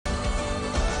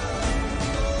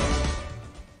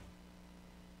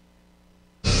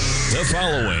The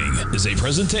following is a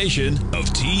presentation of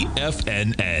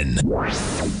TFNN.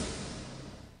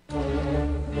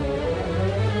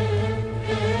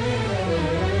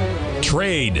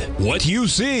 Trade what you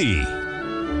see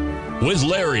with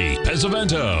Larry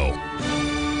Pesavento.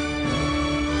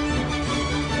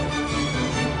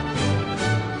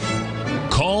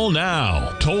 Call now,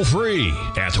 toll free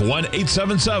at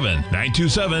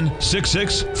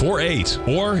 1-877-927-6648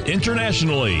 or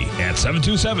internationally at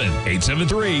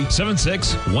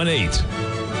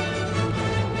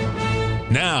 727-873-7618.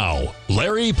 Now,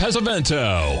 Larry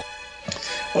Pesavento.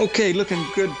 Okay, looking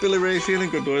good, Billy Ray,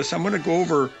 feeling good, Louis. I'm going to go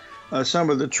over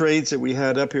some of the trades that we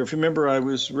had up here. If you remember, I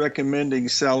was recommending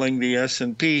selling the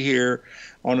S&P here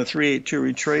on a 382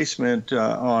 retracement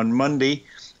on Monday.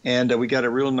 And we got a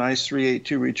real nice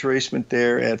 382 retracement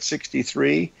there at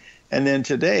 63. And then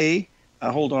today,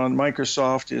 hold on,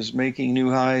 Microsoft is making new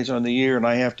highs on the year, and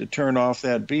I have to turn off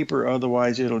that beeper,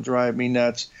 otherwise it'll drive me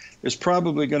nuts. There's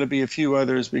probably going to be a few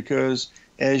others because,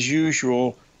 as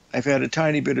usual, I've had a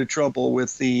tiny bit of trouble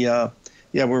with the,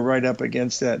 we're right up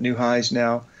against that new highs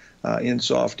now in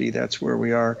Softy. That's where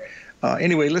we are.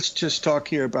 Anyway, let's just talk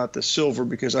here about the silver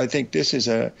because I think this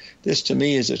to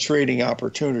me is a trading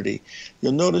opportunity.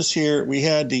 You'll notice here we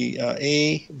had the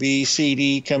A, B, C,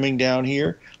 D coming down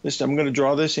here. Listen, I'm going to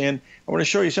draw this in. I want to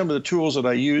show you some of the tools that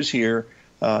I use here.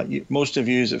 Most of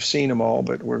you have seen them all,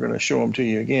 but we're going to show them to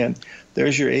you again.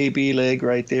 There's your A, B leg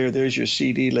right there. There's your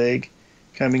C, D leg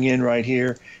coming in right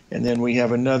here. And then we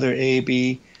have another A,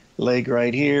 B leg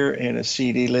right here and a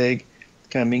C, D leg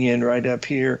coming in right up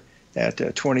here at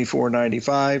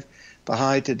 24.95. The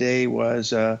high today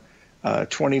was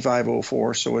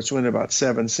 25.04, so it's within about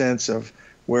 7 cents of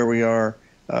where we are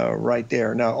right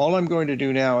there. Now, all I'm going to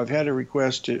do now, I've had a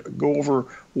request to go over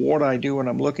what I do when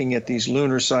I'm looking at these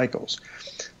lunar cycles.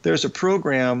 There's a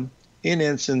program in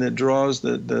Ensign that draws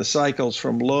the cycles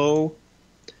from low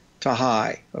to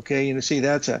high. Okay, you can see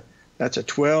that's a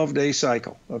 12-day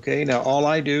cycle. Okay, now all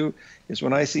I do is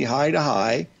when I see high to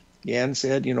high, Yan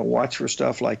said, watch for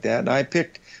stuff like that. And I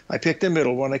picked the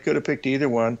middle one. I could have picked either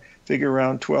one, figure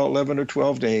around 11 or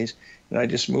 12 days. And I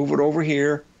just move it over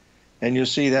here. And you'll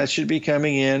see that should be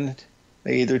coming in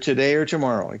either today or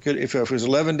tomorrow. If it was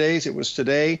 11 days, it was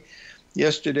today.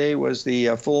 Yesterday was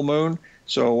the full moon.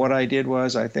 So what I did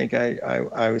was I think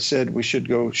I said we should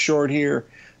go short here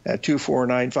at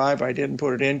 2495. I didn't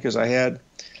put it in because I had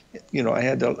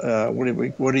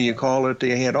the, what do you call it?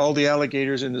 They had all the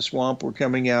alligators in the swamp were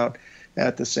coming out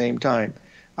at the same time.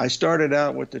 I started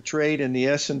out with the trade in the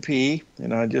S&P,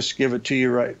 and I'll just give it to you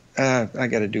right. I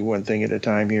got to do one thing at a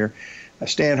time here.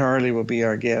 Stan Harley will be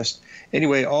our guest.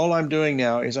 Anyway, all I'm doing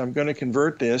now is I'm going to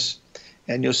convert this,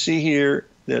 and you'll see here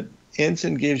that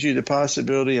Ensign gives you the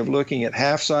possibility of looking at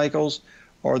half cycles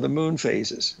or the moon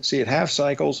phases. See, at half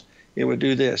cycles, it would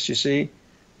do this, you see?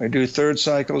 I do third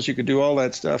cycles. You could do all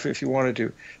that stuff if you wanted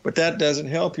to, but that doesn't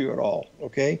help you at all,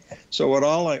 okay? So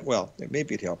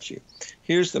maybe it helps you.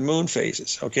 Here's the moon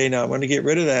phases, okay? Now I'm going to get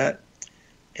rid of that,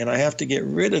 and I have to get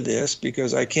rid of this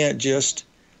because I can't just,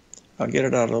 I'll get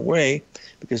it out of the way,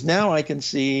 because now I can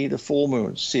see the full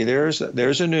moons. See, there's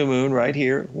a new moon right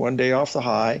here, 1 day off the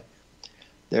high.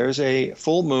 There's a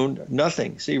full moon,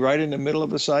 nothing. See, right in the middle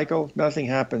of the cycle, nothing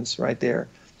happens right there.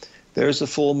 There's the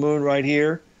full moon right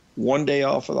here. 1 day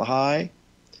off of the high.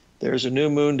 There's a new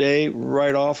moon day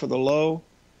right off of the low.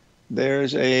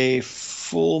 There's a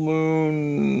full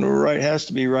moon has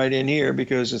to be right in here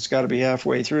because it's got to be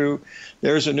halfway through.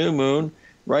 There's a new moon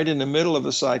right in the middle of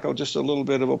the cycle, just a little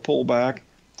bit of a pullback.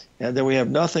 And then we have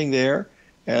nothing there.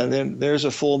 And then there's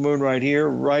a full moon right here,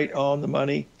 right on the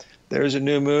money. There's a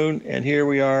new moon, and here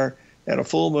we are at a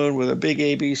full moon with a big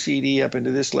ABCD up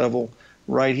into this level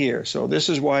right here. So this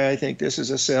is why I think this is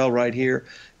a sell right here,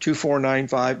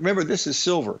 2495. Remember, this is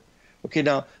silver. Okay,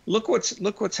 now look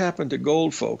what's happened to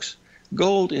gold, folks.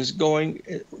 Gold is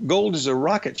a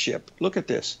rocket ship. Look at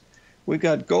this. We've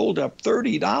got gold up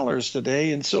 $30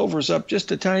 today, and silver's up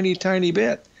just a tiny, tiny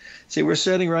bit. See, we're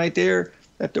sitting right there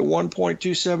at the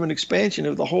 1.27 expansion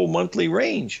of the whole monthly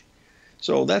range.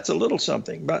 So that's a little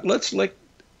something. But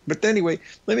But anyway,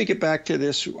 let me get back to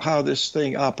this, how this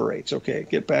thing operates. Okay,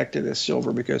 get back to this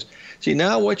silver because, see,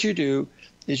 now what you do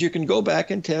is you can go back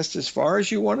and test as far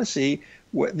as you want to see.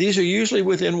 These are usually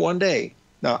within 1 day.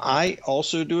 Now, I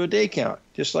also do a day count.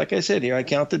 Just like I said here, I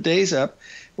count the days up.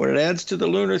 When it adds to the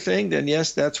lunar thing, then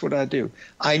yes, that's what I do.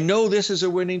 I know this is a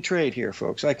winning trade here,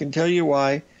 folks. I can tell you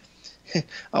why.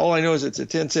 All I know is it's a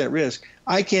 10-cent risk.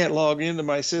 I can't log into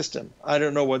my system. I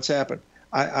don't know what's happened.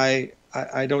 I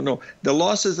don't know. The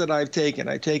losses that I've taken,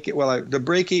 we had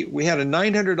a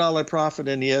 $900 profit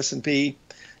in the S&P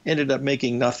ended up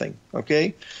making nothing.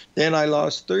 Okay, then I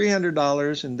lost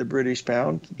 $300 in the British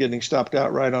pound, getting stopped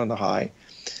out right on the high.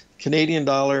 Canadian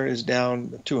dollar is down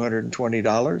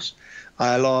 $220.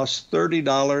 I lost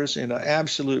 $30 in an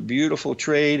absolute beautiful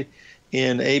trade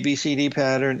in ABCD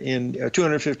pattern in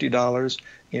 $250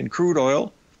 in crude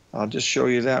oil. I'll just show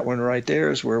you that one right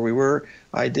there is where we were.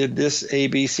 I did this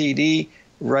ABCD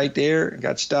right there,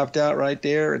 got stopped out right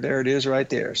there. There it is right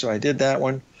there. So I did that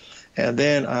one. And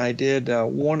then I did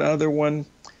one other one.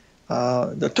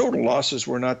 The total losses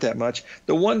were not that much.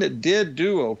 The one that did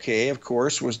do okay, of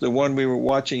course, was the one we were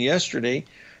watching yesterday,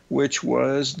 which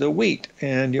was the wheat.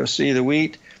 And you'll see the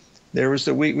wheat. There was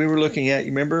the wheat we were looking at.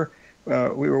 You remember,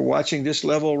 we were watching this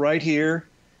level right here,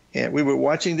 and we were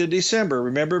watching the December.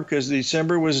 Remember, because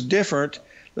December was different.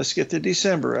 Let's get the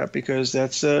December up because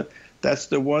that's the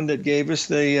one that gave us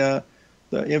the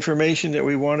information that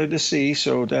we wanted to see.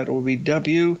 So that will be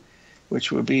W,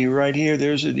 which will be right here.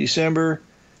 There's the December.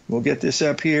 We'll get this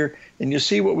up here, and you'll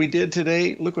see what we did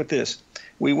today. Look at this.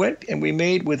 We went and we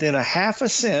made within a half a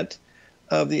cent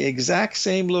of the exact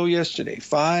same low yesterday,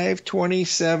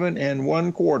 527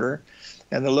 1/4,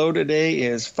 and the low today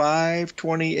is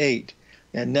 528,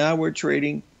 and now we're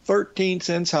trading 13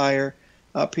 cents higher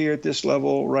up here at this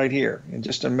level right here in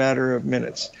just a matter of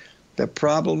minutes. The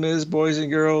problem is, boys and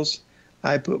girls,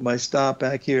 I put my stop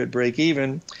back here at break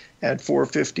even at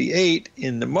 458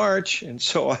 in the March, and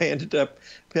so I ended up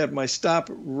having my stop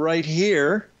right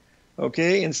here,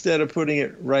 okay, instead of putting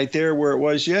it right there where it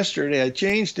was yesterday. I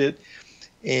changed it,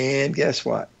 and guess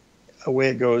what? Away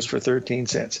it goes for 13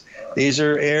 cents. These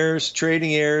are errors,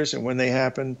 trading errors, and when they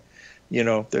happen, you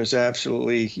know, there's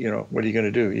absolutely, you know, what are you going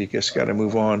to do? You just got to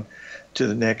move on to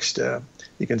the next.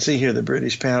 You can see here the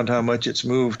British pound, how much it's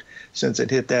moved since it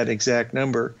hit that exact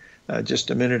number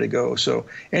just a minute ago. So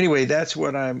anyway, that's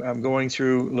what I'm going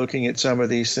through, looking at some of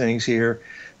these things here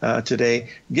today.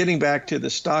 Getting back to the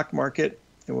stock market,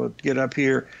 and we'll get up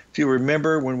here. If you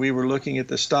remember when we were looking at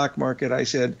the stock market, I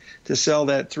said to sell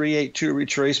that 382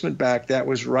 retracement back. That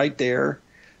was right there,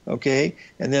 okay?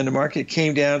 And then the market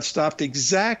came down, stopped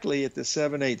exactly at the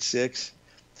 786.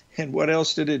 And what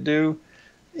else did it do?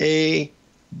 A,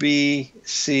 B,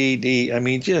 C, D. I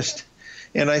mean, just,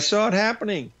 and I saw it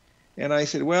happening. And I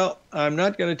said, well, I'm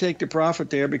not going to take the profit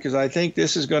there because I think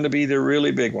this is going to be the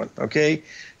really big one, okay?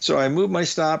 So I moved my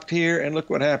stop here, and look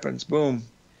what happens. Boom.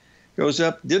 Goes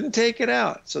up, didn't take it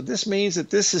out. So this means that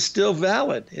this is still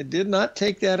valid. It did not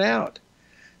take that out.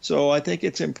 So I think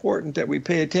it's important that we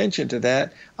pay attention to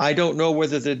that. I don't know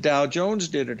whether the Dow Jones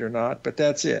did it or not, but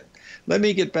that's it. Let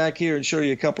me get back here and show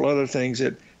you a couple other things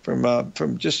that from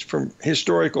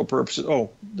historical purposes.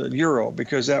 Oh, the euro,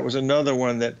 because that was another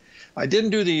one that I didn't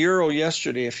do the euro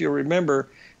yesterday, if you'll remember,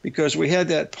 because we had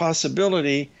that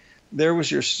possibility. There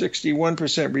was your 61%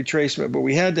 retracement, but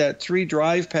we had that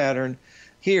 3-drive pattern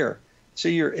here.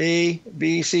 See your A,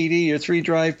 B, C, D, your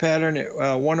 3-drive pattern at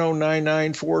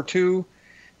 109942,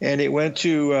 and it went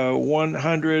to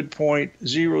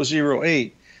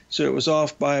 100.008. So it was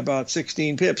off by about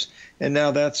 16 pips, and now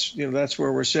that's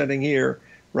where we're sitting here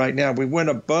right now. We went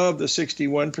above the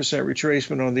 61%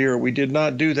 retracement on the euro. We did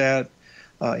not do that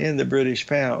in the British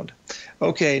pound.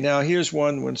 Okay, now here's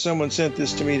one. When someone sent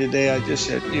this to me today, I just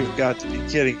said, you've got to be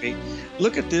kidding me.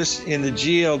 Look at this in the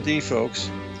GLD, folks.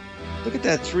 Look at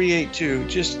that 382,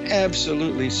 just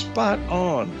absolutely spot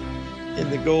on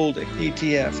in the gold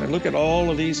ETF. And look at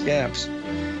all of these gaps.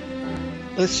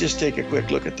 Let's just take a quick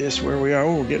look at this, where we are.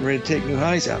 Oh, we're getting ready to take new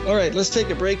highs out. All right, let's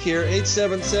take a break here.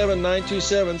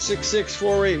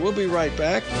 877-927-6648. We'll be right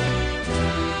back.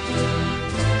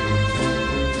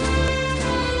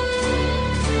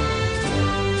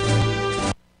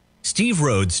 Steve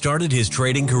Rhodes started his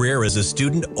trading career as a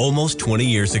student almost 20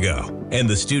 years ago, and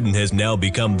the student has now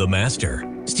become the master.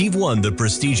 Steve won the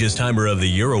prestigious Timer of the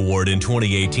Year award in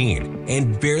 2018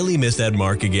 and barely missed that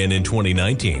mark again in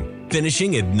 2019,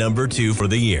 finishing at number 2 for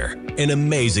the year. An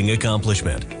amazing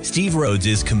accomplishment. Steve Rhodes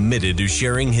is committed to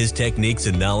sharing his techniques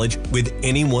and knowledge with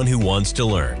anyone who wants to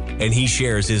learn, and he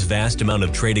shares his vast amount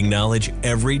of trading knowledge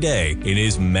every day in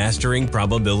his Mastering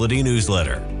Probability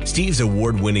newsletter. Steve's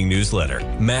award-winning newsletter,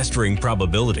 Mastering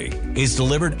Probability, is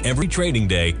delivered every trading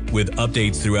day with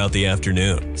updates throughout the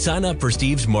afternoon. Sign up for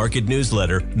Steve's market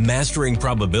newsletter, Mastering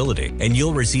Probability, and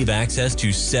you'll receive access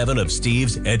to 7 of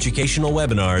Steve's educational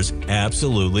webinars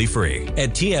absolutely free.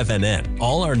 At TFNN,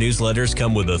 all our newsletters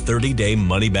come with a 30-day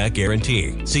money-back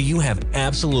guarantee, so you have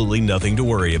absolutely nothing to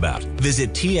worry about.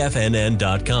 Visit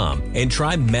TFNN.com and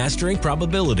try Mastering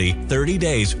Probability 30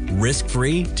 days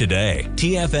risk-free today.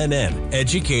 TFNN,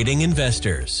 educating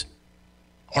investors.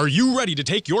 Are you ready to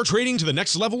take your trading to the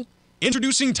next level?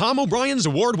 Introducing Tom O'Brien's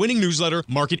award-winning newsletter,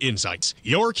 Market Insights,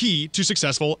 your key to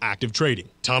successful active trading.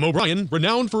 Tom O'Brien,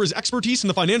 renowned for his expertise in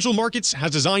the financial markets,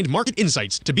 has designed Market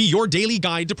Insights to be your daily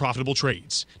guide to profitable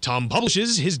trades. Tom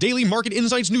publishes his daily Market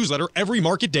Insights newsletter every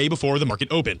market day before the market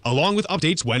open, along with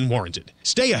updates when warranted.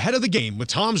 Stay ahead of the game with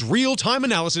Tom's real-time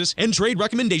analysis and trade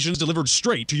recommendations delivered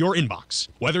straight to your inbox.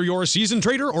 Whether you're a seasoned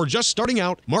trader or just starting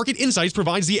out, Market Insights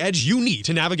provides the edge you need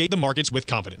to navigate the markets with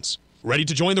confidence. Ready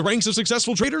to join the ranks of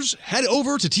successful traders? Head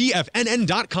over to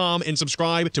TFNN.com and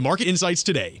subscribe to Market Insights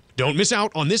today. Don't miss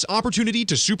out on this opportunity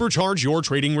to supercharge your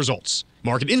trading results.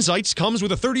 Market Insights comes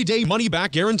with a 30-day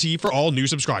money-back guarantee for all new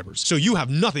subscribers, so you have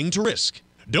nothing to risk.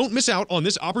 Don't miss out on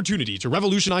this opportunity to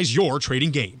revolutionize your trading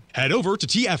game. Head over to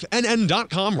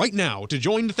TFNN.com right now to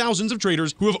join the thousands of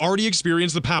traders who have already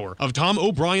experienced the power of Tom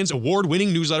O'Brien's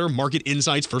award-winning newsletter, Market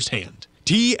Insights, firsthand.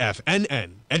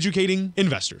 TFNN, educating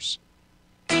investors.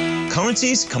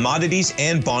 Currencies, commodities,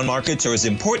 and bond markets are as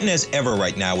important as ever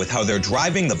right now with how they're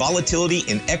driving the volatility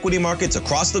in equity markets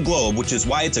across the globe, which is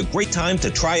why it's a great time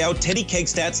to try out Teddy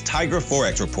Kegstad's Tiger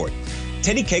Forex Report.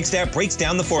 Teddy Kegstad breaks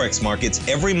down the Forex markets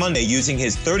every Monday using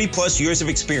his 30-plus years of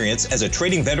experience as a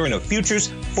trading veteran of futures,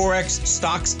 Forex,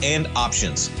 stocks, and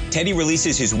options. Teddy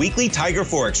releases his weekly Tiger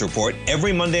Forex Report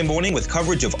every Monday morning with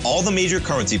coverage of all the major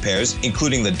currency pairs,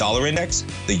 including the dollar index,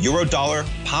 the euro dollar,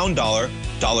 pound dollar,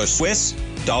 dollar Swiss,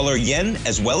 dollar yen,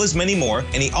 as well as many more,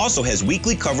 and he also has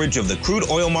weekly coverage of the crude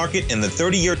oil market and the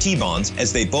 30-year T-bonds,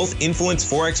 as they both influence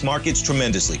Forex markets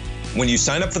tremendously. When you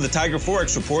sign up for the Tiger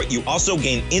Forex Report, you also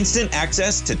gain instant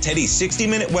access to Teddy's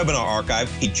 60-minute webinar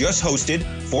archive he just hosted,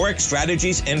 Forex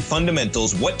Strategies and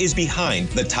Fundamentals, What is Behind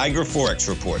the Tiger Forex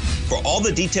Report. For all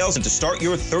the details and to start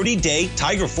your 30-day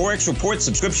Tiger Forex Report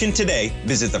subscription today,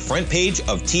 visit the front page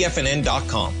of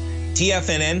TFNN.com.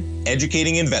 TFNN,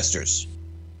 educating investors.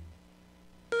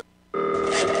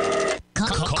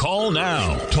 Call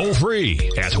now, toll free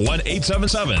at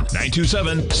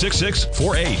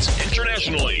 1-877-927-6648.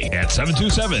 Internationally at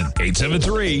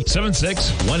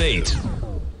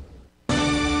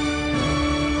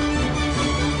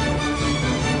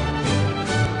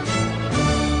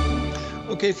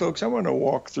Okay, folks, I want to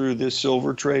walk through this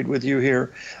silver trade with you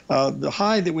here. The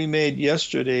high that we made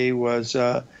yesterday was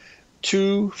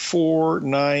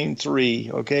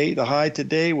 2493. Okay, the high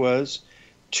today was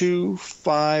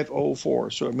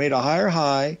 2504. So it made a higher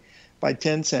high by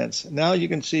 10 cents. Now you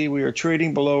can see we are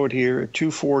trading below it here at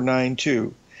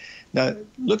 2492. Now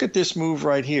look at this move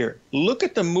right here. Look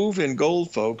at the move in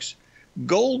gold, folks.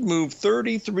 Gold moved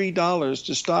 $33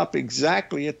 to stop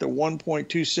exactly at the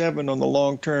 1.27 on the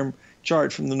long-term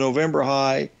chart from the November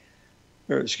high,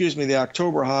 or excuse me, the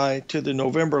October high to the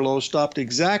November low, stopped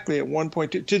exactly at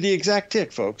 1.2, to the exact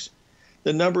tick, folks.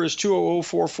 The number is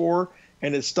 20044.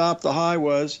 And it stopped, the high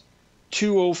was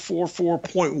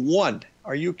 2044.1.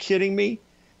 Are you kidding me?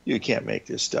 You can't make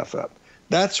this stuff up.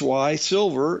 That's why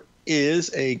silver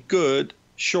is a good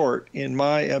short, in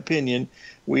my opinion.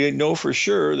 We know for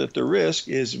sure that the risk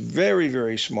is very,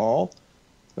 very small.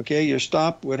 Okay, your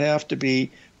stop would have to be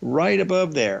right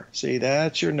above there. See,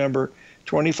 that's your number,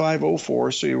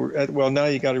 2504. So you were at, well, now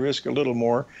you got to risk a little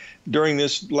more. During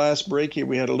this last break here,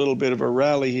 we had a little bit of a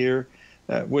rally here.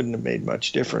 Wouldn't have made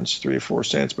much difference, 3 or 4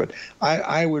 cents, but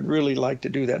I would really like to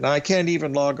do that. Now I can't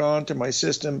even log on to my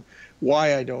system.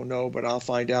 Why, I don't know, but I'll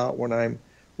find out when I'm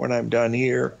done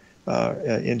here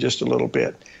in just a little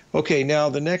bit. Okay, now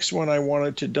the next one I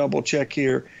wanted to double check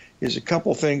here is a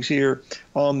couple things here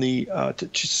on the to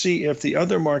see if the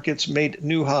other markets made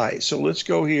new highs. So let's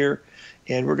go here,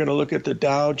 and we're going to look at the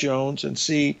Dow Jones and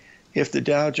see if the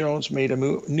Dow Jones made a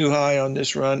new high on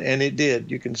this run, and it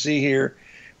did. You can see here.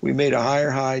 We made a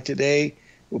higher high today.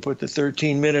 We'll put the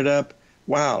 13-minute up.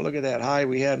 Wow, look at that high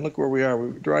we had. And look where we are.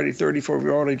 We're already 34.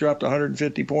 We already dropped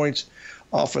 150 points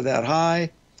off of that high.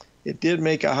 It did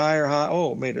make a higher high.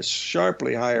 Oh, it made a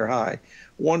sharply higher high.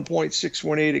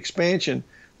 1.618 expansion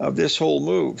of this whole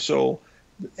move. So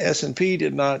S&P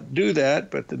did not do that,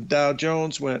 but the Dow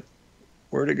Jones went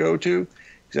where to go to?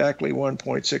 Exactly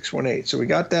 1.618. So we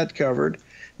got that covered.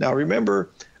 Now remember,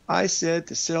 I said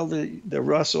to sell the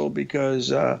Russell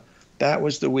because that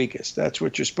was the weakest. That's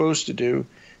what you're supposed to do.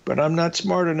 But I'm not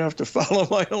smart enough to follow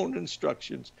my own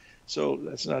instructions. So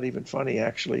that's not even funny,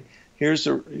 actually. Here's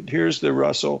the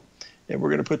Russell, and we're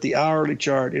going to put the hourly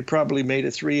chart. It probably made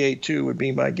a 382 would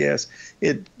be my guess.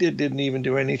 It didn't even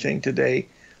do anything today.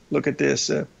 Look at this.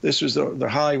 This was the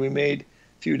high we made a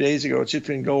few days ago. It's just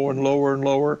been going lower and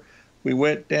lower. We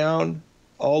went down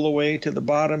all the way to the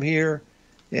bottom here.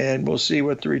 And we'll see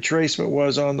what the retracement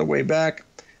was on the way back.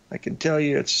 I can tell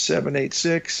you it's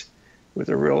 786. with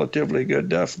a relatively good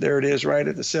duff. There it is, right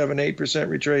at the 7-8%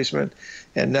 retracement,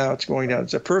 and now it's going down.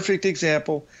 It's a perfect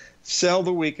example. Sell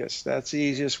the weakest. That's the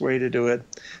easiest way to do it.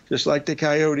 Just like the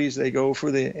coyotes, they go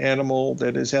for the animal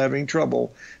that is having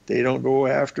trouble. They don't go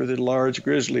after the large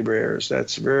grizzly bears.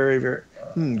 That's very,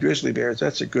 grizzly bears.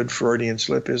 That's a good Freudian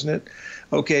slip, isn't it?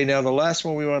 Okay, now the last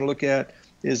one we want to look at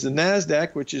is the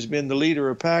NASDAQ, which has been the leader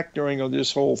of pack during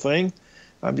this whole thing.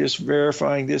 I'm just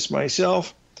verifying this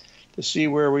myself to see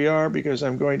where we are, because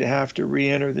I'm going to have to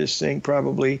re-enter this thing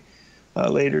probably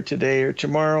later today or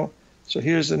tomorrow. So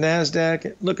here's the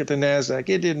NASDAQ. Look at the NASDAQ.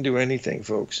 It didn't do anything,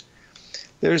 folks.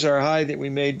 There's our high that we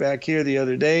made back here the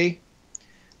other day.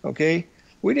 Okay,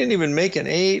 we didn't even make an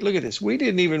A. Look at this. We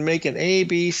didn't even make an A,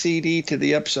 B, C, D to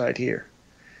the upside here.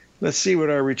 Let's see what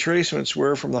our retracements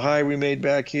were from the high we made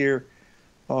back here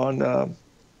on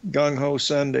Gung Ho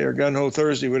Sunday or Gung Ho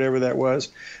Thursday, whatever that was.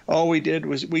 All we did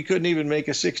was we couldn't even make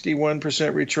a 61%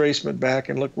 retracement back,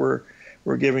 and look, we're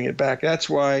giving it back. That's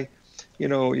why, you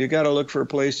know, you got to look for a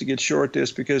place to get short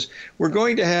this, because we're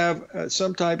going to have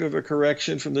some type of a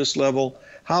correction from this level.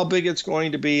 How big it's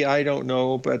going to be, I don't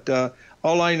know, but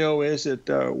all I know is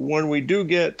that when we do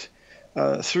get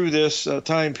through this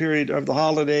time period of the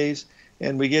holidays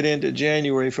and we get into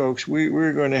January, folks,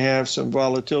 we're going to have some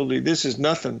volatility. This is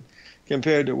nothing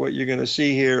compared to what you're going to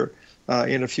see here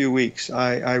in a few weeks.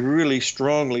 I really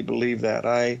strongly believe that.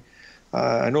 I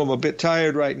know I'm a bit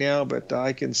tired right now, but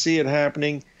I can see it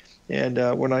happening. And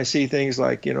when I see things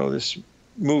like, you know, this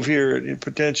move here,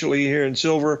 potentially here in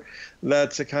silver,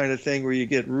 that's the kind of thing where you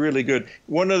get really good.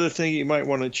 One other thing you might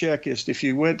want to check is if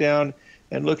you went down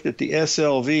and looked at the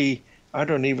SLV. I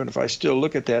don't even if I still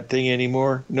look at that thing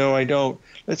anymore. No, I don't.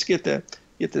 Let's get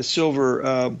the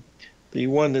silver, the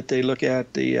one that they look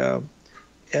at, the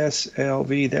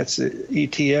SLV. That's the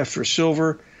ETF for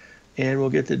silver, and we'll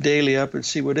get the daily up and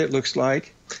see what it looks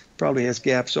like. Probably has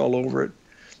gaps all over it.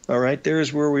 All right,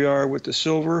 there's where we are with the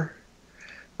silver.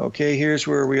 Okay, here's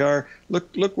where we are.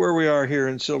 Look where we are here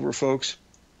in silver, folks.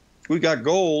 We got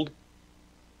gold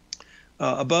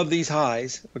above these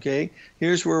highs. Okay,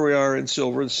 here's where we are in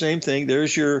silver. The same thing.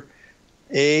 There's your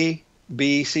A,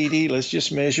 B, C, D. Let's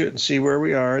just measure it and see where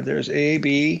we are. There's A,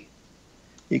 B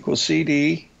equals C,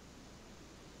 D.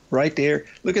 Right there.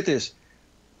 Look at this.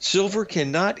 Silver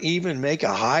cannot even make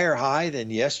a higher high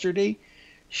than yesterday.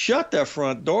 Shut the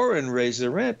front door and raise the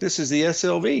rent. This is the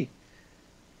SLV.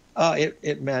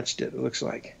 It matched it looks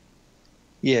like.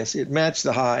 Yes, it matched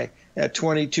the high at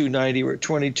 22.90. We're at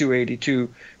 22.82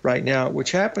 right now,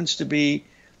 which happens to be,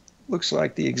 looks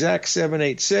like the exact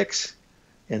 786.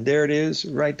 And there it is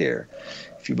right there.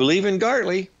 If you believe in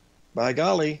Gartley, by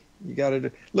golly, you got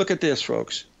to look at this,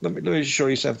 folks. Let me just show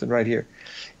you something right here.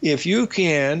 If you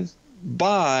can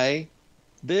buy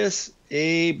this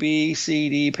A, B, C,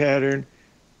 D pattern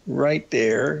right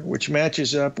there, which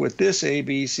matches up with this A,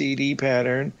 B, C, D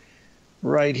pattern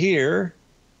right here,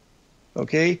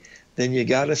 okay, then you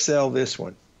got to sell this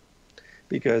one,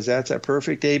 because that's a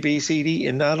perfect A, B, C, D.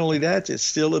 And not only that, it's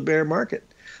still a bear market.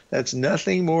 That's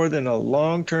nothing more than a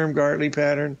long-term Gartley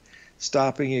pattern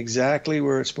stopping exactly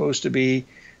where it's supposed to be,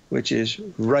 which is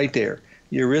right there.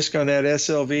 Your risk on that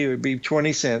SLV would be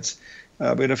 20 cents.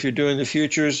 But if you're doing the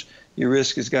futures, your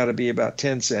risk has got to be about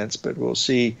 10 cents. But we'll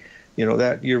see, you know,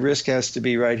 that your risk has to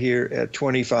be right here at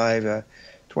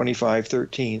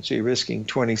 25.13. So you're risking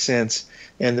 20 cents.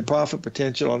 And the profit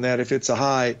potential on that, if it's a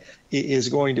high, is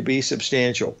going to be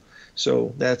substantial.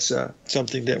 So that's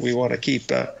something that we want to keep,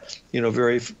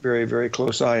 very, very, very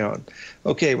close eye on.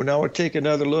 Okay, well, now we'll take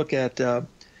another look at,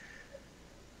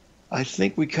 I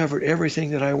think we covered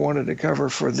everything that I wanted to cover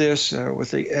for this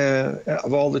with the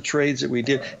of all the trades that we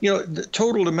did. You know, the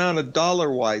total amount of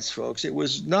dollar-wise, folks, it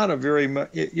was not a very much.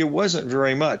 It wasn't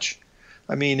very much.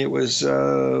 I mean, it was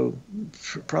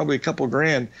probably a couple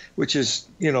grand, which is,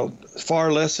 you know,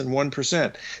 far less than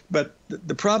 1%. But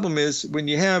the problem is when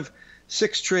you have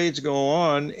 6 trades go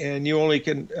on and you only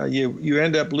can you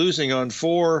end up losing on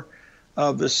 4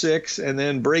 of the 6 and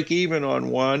then break even on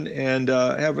 1 and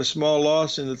have a small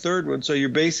loss in the third one. So you're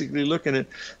basically looking at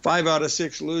 5 out of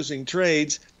 6 losing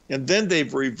trades, and then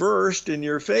they've reversed in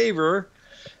your favor.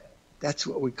 That's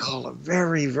what we call a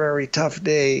very, very tough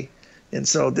day. And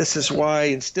so this is why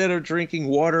instead of drinking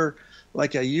water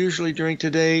like I usually drink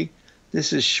today,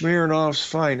 this is Smirnoff's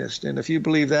finest. And if you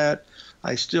believe that,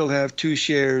 I still have 2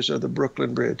 shares of the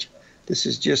Brooklyn Bridge. This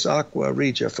is just Aqua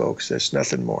Regia, folks. There's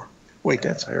nothing more. Wait,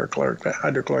 that's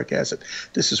hydrochloric acid.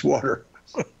 This is water.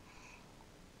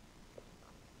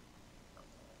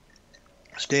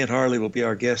 Stan Harley will be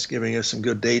our guest, giving us some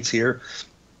good dates here.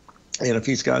 And if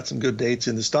he's got some good dates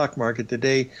in the stock market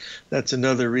today, that's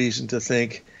another reason to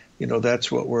think,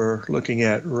 that's what we're looking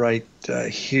at right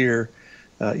here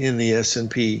in the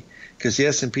S&P, because the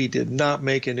S&P did not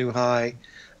make a new high,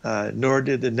 nor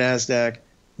did the NASDAQ,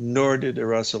 nor did the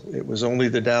Russell. It was only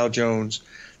the Dow Jones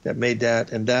that made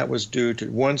that, and that was due to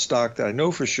one stock that I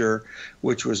know for sure,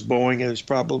 which was Boeing, and there's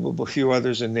probably a few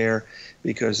others in there,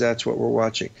 because that's what we're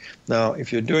watching. Now,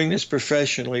 if you're doing this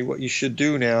professionally, what you should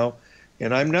do now,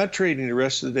 and I'm not trading the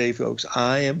rest of the day, folks.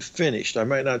 I am finished. I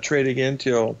might not trade again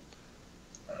till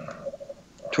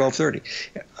 12:30.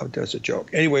 Oh, that's a joke.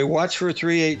 Anyway, watch for a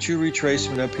 382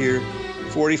 retracement up here,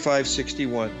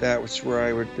 45.61. That was where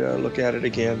I would look at it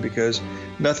again, because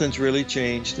nothing's really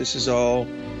changed. This is all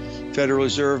Federal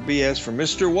Reserve BS from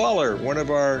Mr. Waller, one of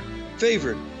our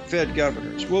favorite Fed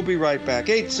governors. We'll be right back.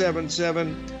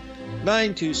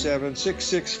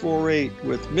 877-927-6648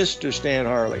 with Mr. Stan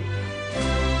Harley.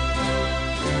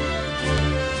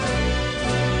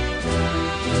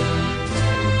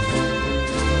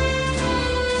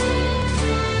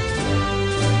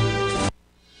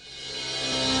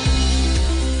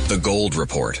 The Gold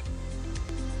Report.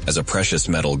 As a precious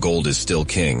metal, gold is still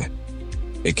king.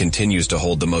 It continues to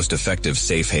hold the most effective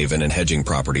safe haven and hedging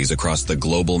properties across the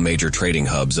global major trading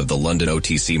hubs of the London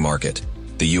OTC market,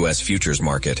 the U.S. futures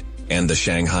market, and the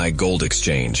Shanghai Gold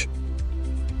Exchange.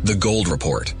 The Gold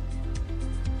Report.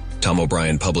 Tom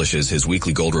O'Brien publishes his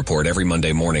weekly gold report every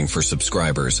Monday morning for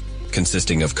subscribers,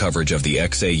 consisting of coverage of the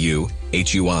XAU,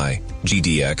 HUI,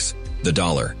 GDX, the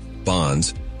dollar,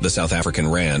 bonds, the South African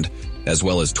rand, as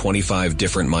well as 25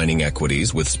 different mining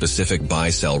equities with specific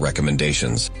buy-sell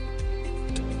recommendations.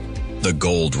 The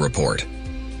Gold Report.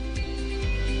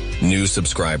 New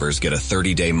subscribers get a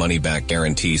 30-day money-back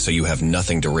guarantee, so you have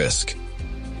nothing to risk.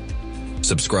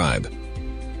 Subscribe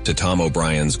to Tom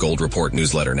O'Brien's Gold Report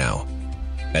newsletter now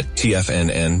at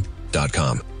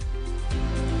TFNN.com.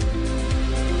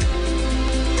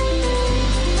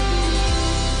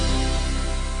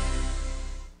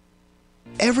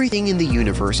 Everything in the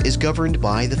universe is governed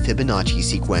by the Fibonacci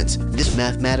sequence. This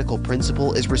mathematical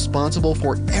principle is responsible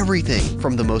for everything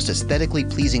from the most aesthetically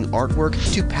pleasing artwork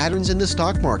to patterns in the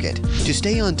stock market. To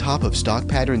stay on top of stock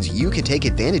patterns you can take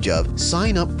advantage of,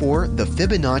 sign up for the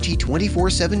Fibonacci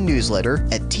 24/7 newsletter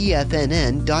at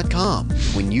TFNN.com.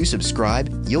 When you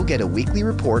subscribe, you'll get a weekly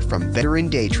report from veteran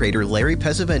day trader Larry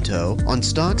Pesavento on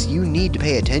stocks you need to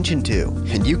pay attention to.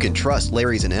 And you can trust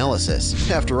Larry's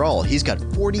analysis. After all, he's got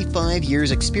 45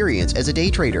 years experience as a day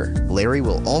trader. Larry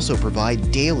will also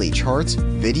provide daily charts,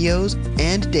 videos,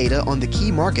 and data on the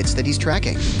key markets that he's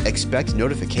tracking. Expect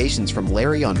notifications from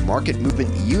Larry on market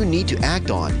movement you need to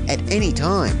act on at any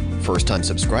time. First-time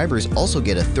subscribers also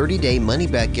get a 30-day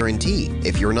money-back guarantee.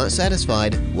 If you're not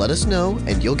satisfied, let us know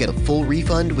and you'll get a full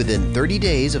refund within 30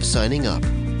 days of signing up.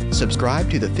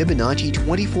 Subscribe to the Fibonacci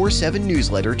 24/7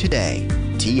 newsletter today.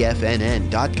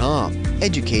 TFNN.com,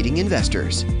 educating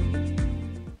investors.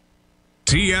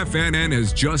 TFNN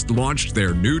has just launched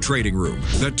their new trading room,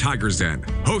 the Tiger's Den,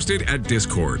 hosted at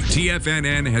Discord.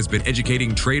 TFNN has been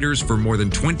educating traders for more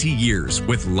than 20 years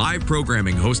with live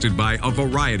programming hosted by a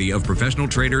variety of professional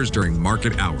traders during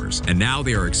market hours. And now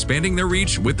they are expanding their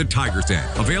reach with the Tiger's Den,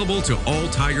 available to all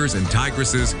tigers and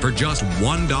tigresses for just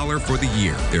 $1 for the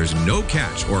year. There's no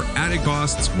catch or added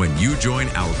costs when you join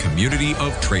our community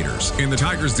of traders. In the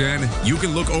Tiger's Den, you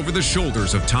can look over the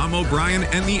shoulders of Tom O'Brien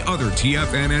and the other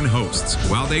TFNN hosts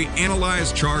while they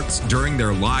analyze charts during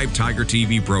their live Tiger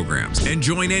TV programs, and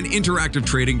join an interactive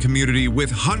trading community with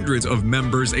hundreds of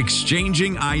members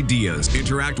exchanging ideas.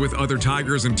 Interact with other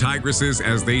tigers and tigresses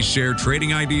as they share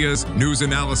trading ideas, news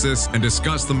analysis, and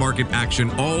discuss the market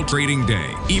action all trading day,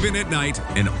 even at night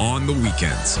and on the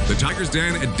weekends. The Tiger's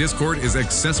Den at Discord is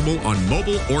accessible on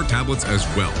mobile or tablets as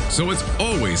well, so it's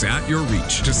always at your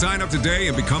reach. To sign up today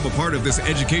and become a part of this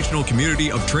educational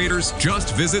community of traders,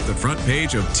 just visit the front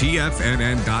page of TFNN.com.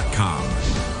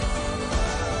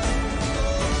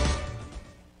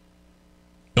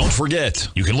 Don't forget,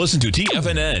 you can listen to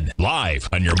TFNN live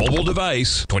on your mobile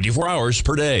device 24 hours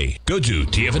per day. Go to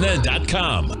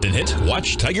TFNN.com, then hit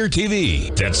Watch Tiger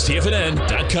TV. That's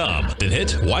TFNN.com, then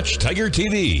hit Watch Tiger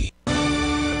TV.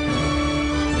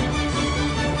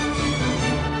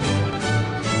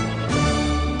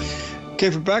 Okay,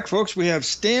 we're back, folks. We have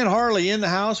Stan Harley in the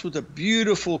house with a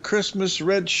beautiful Christmas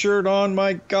red shirt on.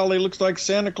 My golly, looks like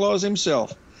Santa Claus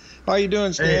himself. How you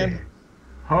doing, Stan? Hey.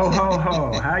 Ho, ho,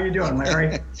 ho. How you doing,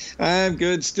 Larry? I'm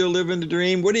good. Still living the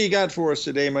dream. What do you got for us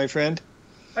today, my friend?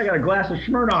 I got a glass of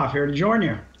Smirnoff here to join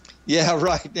you. Yeah,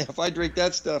 right. Now, if I drink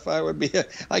that stuff, I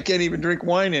can't even drink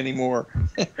wine anymore.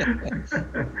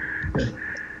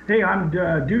 Hey, I'm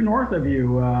due north of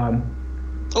you.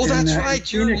 Oh, that's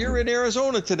right. You're in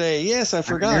Arizona today. Yes, I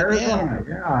forgot. Arizona.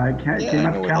 Yeah, I came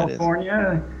up to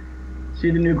California,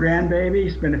 see the new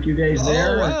grandbaby, spent a few days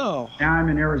there. Oh, wow. Now I'm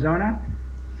in Arizona.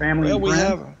 Family and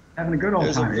friends, having a good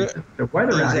old time. The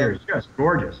weather out here is just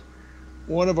gorgeous.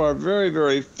 One of our very,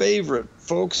 very favorite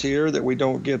folks here that we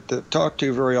don't get to talk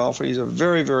to very often. He's a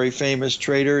very, very famous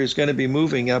trader. He's going to be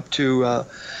moving up to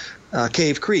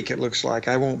Cave Creek, it looks like.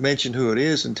 I won't mention who it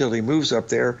is until he moves up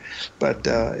there, but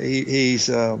he's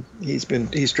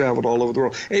traveled all over the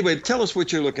world. Anyway, tell us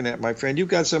what you're looking at, my friend. You've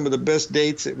got some of the best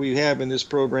dates that we have in this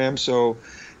program, so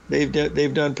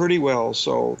they've done pretty well.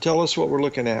 So tell us what we're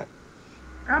looking at.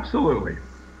 Absolutely.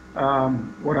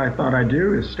 What I thought I'd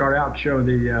do is start out show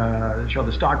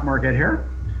the stock market here.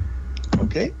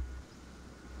 Okay.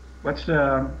 Let's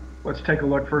take a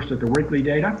look first at the weekly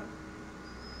data.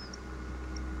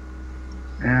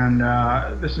 And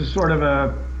this is sort of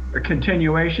a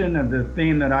continuation of the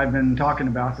theme that I've been talking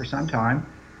about for some time.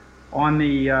 On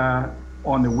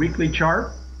the weekly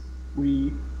chart,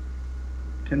 we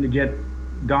tend to get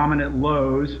dominant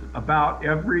lows about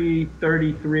every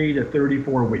 33 to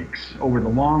 34 weeks. Over the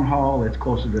long haul, it's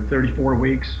closer to 34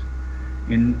 weeks.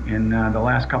 In the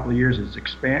last couple of years, it's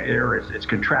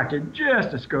contracted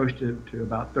just a skosh to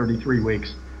about 33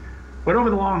 weeks. But over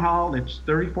the long haul, it's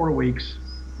 34 weeks,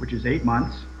 which is 8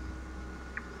 months.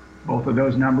 Both of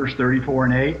those numbers, 34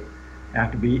 and 8,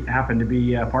 happen to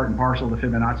be part and parcel of the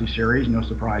Fibonacci series, no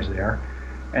surprise there.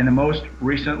 And the most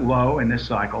recent low in this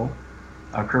cycle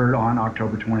occurred on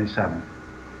October 27th.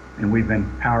 And we've been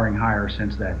powering higher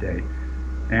since that date.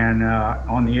 And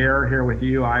on the air here with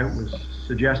you, I was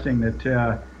suggesting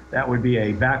that that would be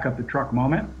a back up the truck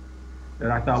moment,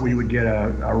 that I thought we would get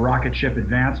a rocket ship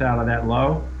advance out of that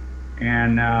low,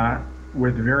 and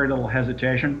with very little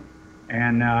hesitation,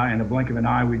 and in the blink of an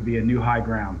eye, we'd be a new high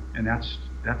ground. And that's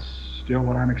still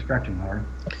what I'm expecting, Larry.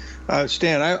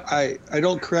 Stan, I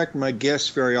don't correct my guests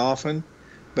very often,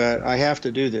 but I have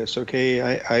to do this, okay?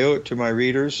 I owe it to my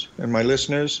readers and my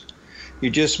listeners. You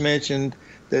just mentioned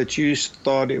that you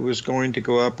thought it was going to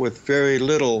go up with very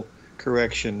little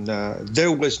correction.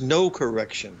 There was no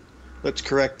correction. Let's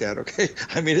correct that, okay?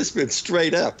 I mean, it's been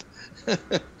straight up.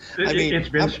 It's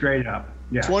been straight up.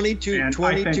 Yes.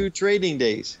 22 trading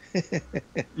days.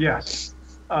 Yes.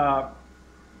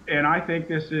 And I think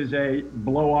this is a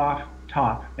blow-off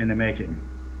top in the making.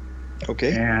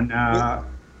 Okay. And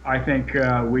I think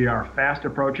we are fast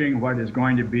approaching what is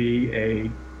going to be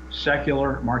a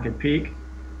secular market peak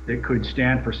that could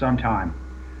stand for some time.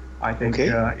 I think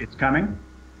it's coming.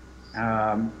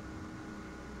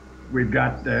 We've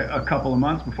got a couple of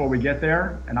months before we get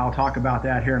there, and I'll talk about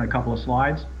that here in a couple of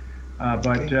slides.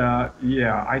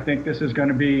 Yeah, I think this is going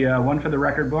to be one for the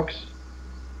record books.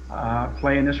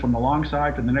 Playing this from the long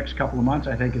side for the next couple of months,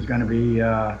 I think, is going to be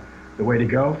the way to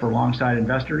go for long side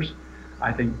investors.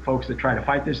 I think folks that try to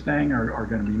fight this thing are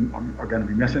going to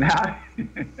be missing out.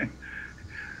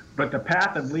 But the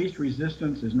path of least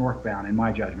resistance is northbound, in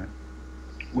my judgment.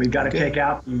 We've got to take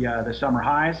out the summer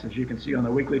highs, as you can see on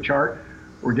the weekly chart.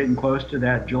 We're getting close to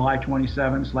that July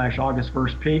 27/August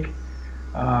 1st peak.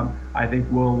 I think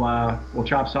we'll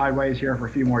chop sideways here for a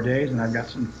few more days, and I've got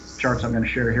some charts I'm going to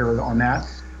share here on that.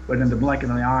 But in the blink of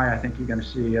an eye, I think you're going to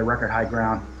see a record high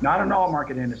ground. Not in all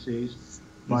market indices,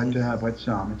 but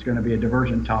some. It's going to be a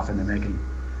divergent top in the making.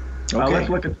 Let's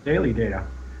look at the daily data.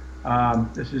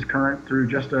 This is current through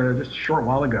just a short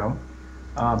while ago.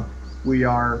 We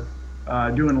are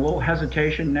doing a little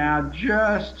hesitation now,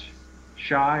 just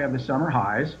shy of the summer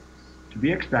highs, to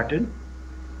be expected.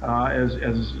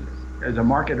 As a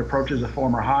market approaches a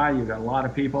former high, you've got a lot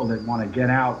of people that want to get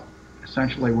out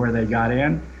essentially where they got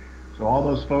in. So all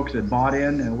those folks that bought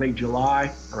in late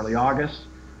July, early August,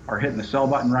 are hitting the sell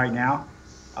button right now.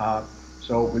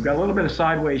 So we've got a little bit of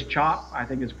sideways chop. I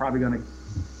think it's probably going to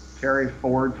carry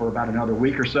forward for about another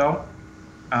week or so.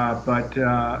 But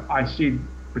I see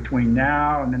between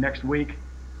now and the next week,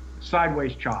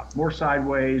 sideways chop, more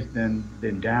sideways than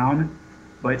down.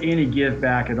 But any give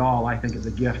back at all, I think, is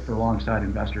a gift for long side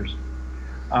investors.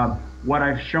 What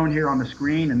I've shown here on the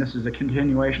screen, and this is a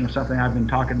continuation of something I've been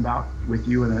talking about with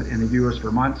you and the viewers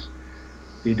for months,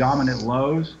 the dominant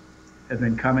lows have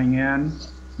been coming in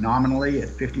nominally at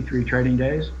 53 trading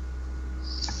days,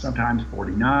 sometimes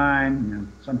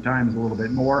 49, sometimes a little bit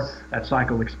more. That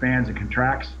cycle expands and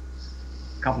contracts.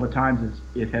 A couple of times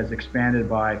it has expanded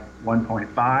by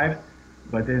 1.5,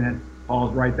 but then it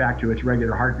falls right back to its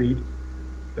regular heartbeat.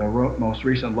 The most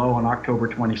recent low on October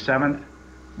 27th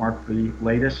marked the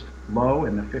latest low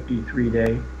in the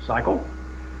 53-day cycle.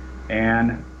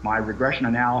 And my regression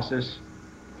analysis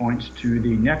points to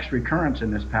the next recurrence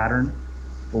in this pattern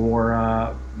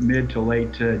for mid to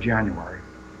late January.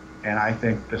 And I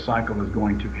think the cycle is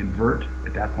going to invert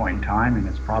at that point in time, and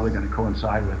it's probably going to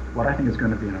coincide with what I think is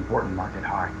going to be an important market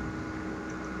high.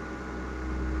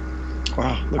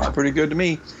 Wow, looks pretty good to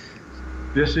me.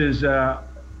 This is a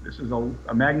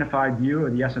magnified view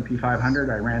of the S&P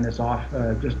 500. I ran this off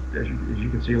just as you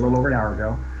can see a little over an hour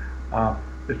ago.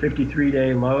 The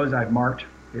 53-day lows I've marked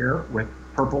here with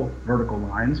purple vertical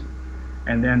lines.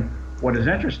 And then what is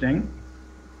interesting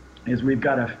is we've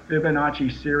got a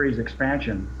Fibonacci series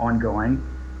expansion ongoing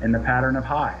in the pattern of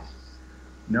highs.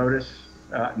 Notice,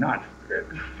 not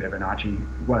Fibonacci,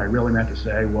 what I really meant to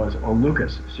say was a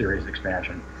Lucas series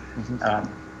expansion.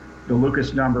 The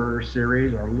Lucas number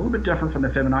series are a little bit different from the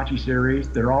Fibonacci series.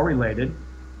 They're all related.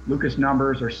 Lucas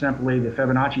numbers are simply the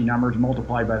Fibonacci numbers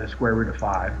multiplied by the square root of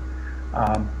 5.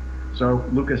 So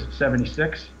Lucas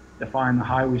 76 defined the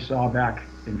high we saw back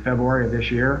in February of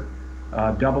this year.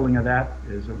 Doubling of that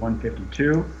is a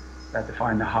 152. That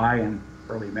defined the high in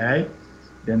early May.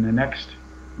 Then the next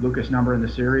Lucas number in the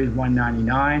series,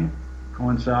 199,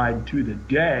 coincide to the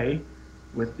day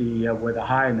with the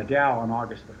high in the Dow on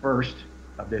August the 1st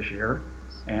of this year.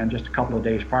 And just a couple of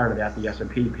days prior to that, the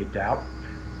S&P peaked out.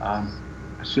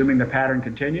 Assuming the pattern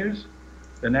continues,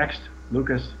 the next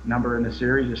Lucas number in the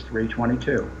series is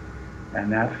 322.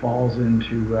 And that falls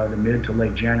into the mid to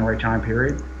late January time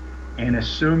period. And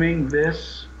assuming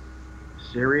this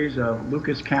series of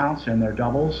Lucas counts and their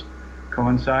doubles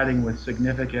coinciding with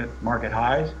significant market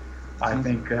highs, I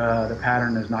think the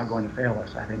pattern is not going to fail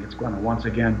us. I think it's going to once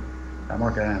again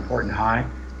mark an important high,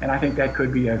 and I think that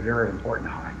could be a very important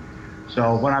high.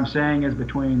 So what I'm saying is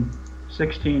between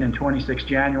 16 and 26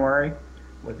 January,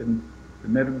 with the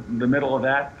middle of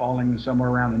that falling somewhere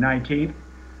around the 19th,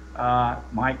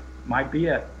 might be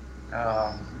it.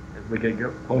 As we get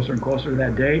closer and closer to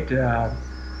that date,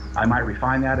 I might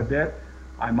refine that a bit.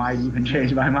 I might even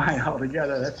change my mind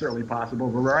altogether. That's certainly possible.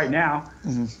 But right now,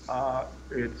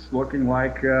 it's looking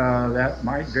like that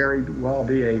might very well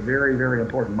be a very, very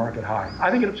important market high.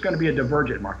 I think it's going to be a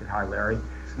divergent market high, Larry.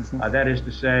 That is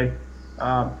to say,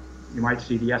 you might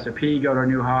see the S&P go to a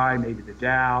new high, maybe the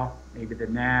Dow, maybe the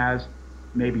NAS,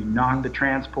 maybe not the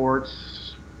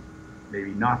transports,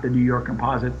 maybe not the New York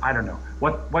Composite. I don't know.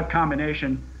 What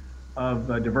combination of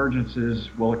divergences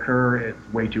will occur?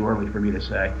 It's way too early for me to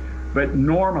say. But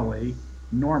normally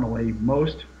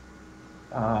most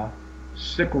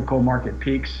cyclical market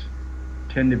peaks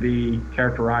tend to be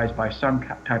characterized by some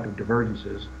type of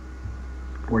divergences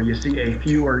where you see a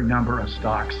fewer number of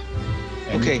stocks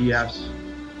and ETFs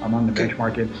among the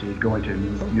benchmark indices going to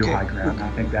new high ground. I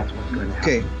think that's what's going to happen.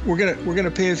 Okay, we're gonna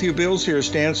pay a few bills here,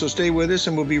 Stan, so stay with us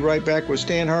and we'll be right back with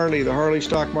Stan Harley, the Harley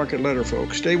Stock Market Letter,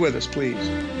 folks. Stay with us, please.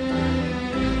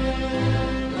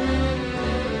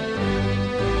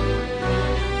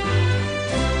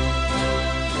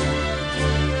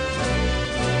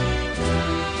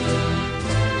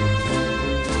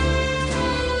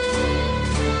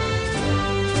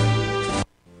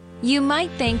 You might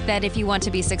think that if you want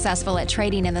to be successful at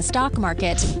trading in the stock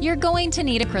market, you're going to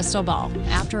need a crystal ball.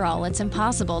 After all, it's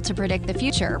impossible to predict the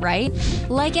future, right?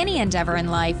 Like any endeavor in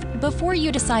life, before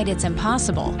you decide it's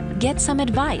impossible, get some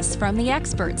advice from the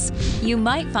experts. You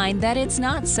might find that it's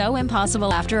not so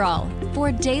impossible after all.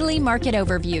 For daily market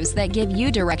overviews that give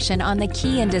you direction on the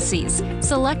key indices,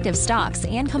 selective stocks,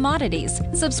 and commodities,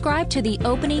 subscribe to the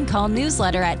Opening Call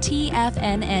newsletter at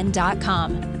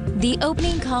TFNN.com. The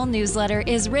Opening Call newsletter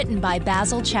is written by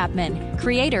Basil Chapman,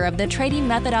 creator of the trading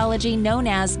methodology known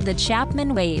as the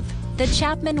Chapman Wave. The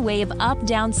Chapman Wave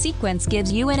up-down sequence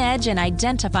gives you an edge in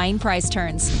identifying price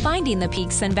turns, finding the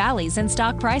peaks and valleys in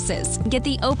stock prices. Get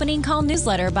the Opening Call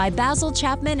newsletter by Basil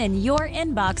Chapman in your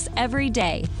inbox every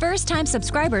day. First-time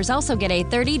subscribers also get a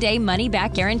 30-day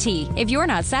money-back guarantee. If you're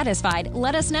not satisfied,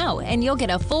 let us know, and you'll get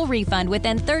a full refund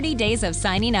within 30 days of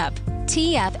signing up.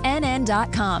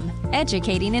 TFNN.com,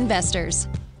 educating investors.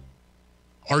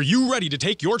 Are you ready to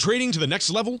take your trading to the next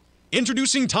level?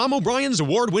 Introducing Tom O'Brien's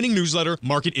award-winning newsletter,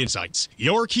 Market Insights,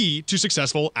 your key to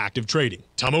successful active trading.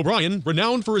 Tom O'Brien,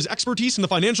 renowned for his expertise in the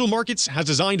financial markets, has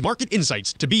designed Market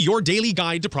Insights to be your daily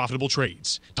guide to profitable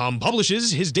trades. Tom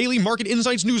publishes his daily Market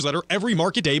Insights newsletter every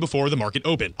market day before the market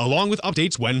open, along with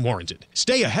updates when warranted.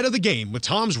 Stay ahead of the game with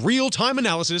Tom's real-time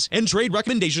analysis and trade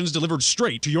recommendations delivered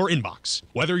straight to your inbox.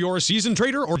 Whether you're a seasoned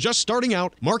trader or just starting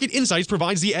out, Market Insights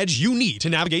provides the edge you need to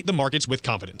navigate the markets with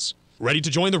confidence. Ready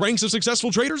to join the ranks of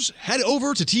successful traders? Head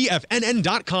over to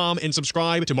TFNN.com and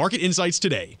subscribe to Market Insights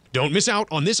today. Don't miss out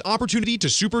on this opportunity to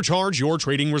supercharge your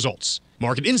trading results.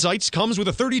 Market Insights comes with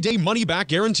a 30-day money-back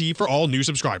guarantee for all new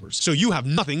subscribers, so you have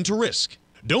nothing to risk.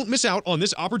 Don't miss out on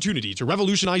this opportunity to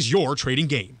revolutionize your trading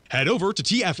game. Head over to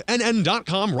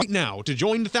TFNN.com right now to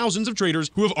join the thousands of traders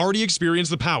who have already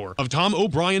experienced the power of Tom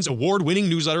O'Brien's award-winning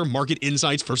newsletter, Market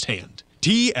Insights, firsthand.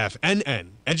 TFNN,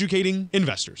 educating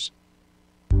investors.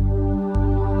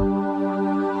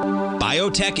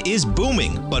 Biotech is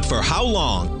booming, but for how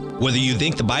long? Whether you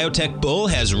think the biotech bull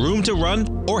has room to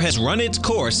run or has run its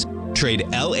course, trade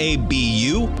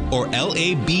LABU or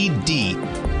LABD.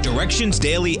 Directions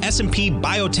Daily S&P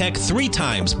Biotech 3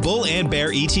 times bull and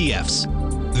bear ETFs.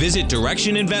 Visit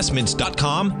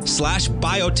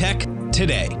directioninvestments.com/biotech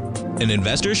today. An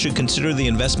investor should consider the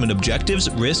investment objectives,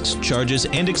 risks, charges,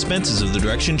 and expenses of the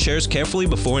Direction shares carefully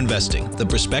before investing. The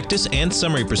prospectus and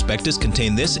summary prospectus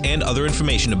contain this and other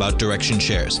information about Direction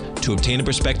shares. To obtain a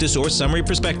prospectus or summary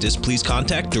prospectus, please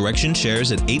contact Direction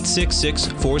shares at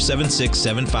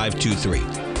 866-476-7523.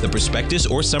 The prospectus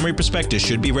or summary prospectus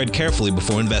should be read carefully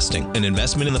before investing. An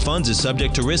investment in the funds is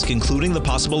subject to risk, including the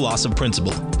possible loss of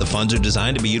principal. The funds are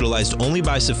designed to be utilized only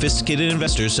by sophisticated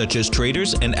investors such as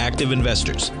traders and active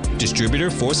investors.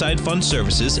 Distributor Foreside Fund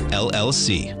Services,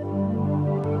 LLC.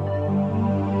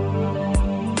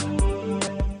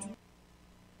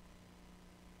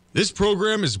 This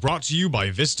program is brought to you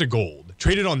by Vista Gold,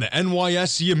 traded on the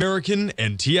NYSE American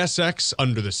and TSX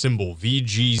under the symbol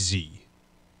VGZ.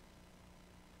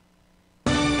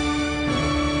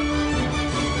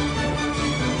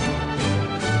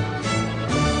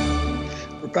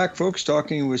 Back, folks,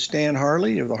 talking with Stan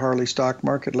Harley of the Harley Stock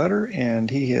Market Letter, and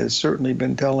he has certainly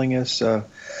been telling us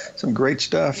some great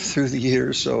stuff through the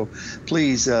years. So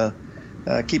please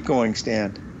keep going,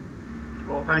 Stan.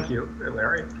 Well, thank you,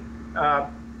 Larry. I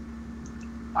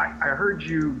heard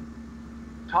you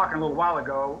talking a little while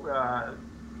ago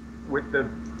with the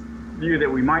view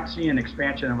that we might see an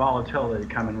expansion of volatility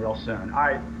coming real soon.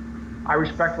 I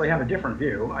respectfully have a different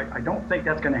view. I don't think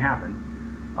that's going to happen.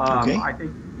 Okay. I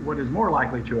think what is more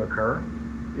likely to occur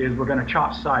is we're going to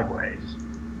chop sideways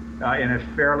in a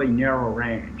fairly narrow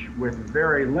range with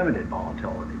very limited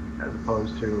volatility as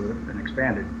opposed to an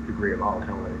expanded degree of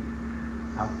volatility.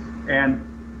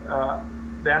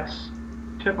 That's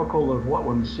typical of what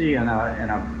one see in a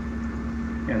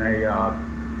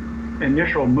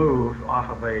initial move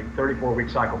off of a 34-week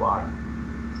cycle bottom.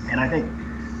 And I think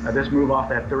this move off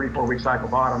that 34-week cycle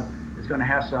bottom is going to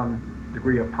have some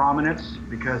degree of prominence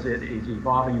because it is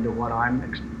evolving into what I'm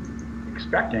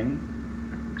expecting,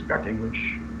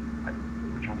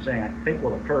 which I'm saying I think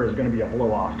will occur, is going to be a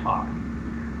blow-off top.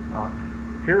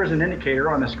 Here is an indicator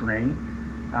on the screen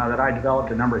that I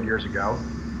developed a number of years ago.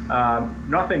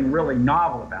 Nothing really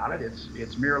novel about it.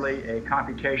 It's merely a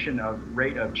computation of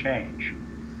rate of change.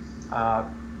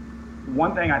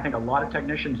 One thing I think a lot of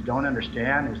technicians don't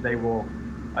understand is they will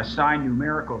assign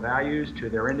numerical values to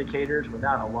their indicators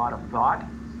without a lot of thought.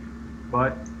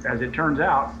 But as it turns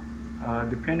out,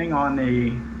 depending on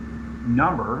the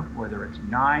number, whether it's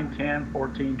 9, 10,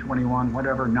 14, 21,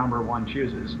 whatever number one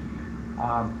chooses,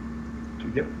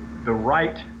 to get the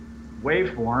right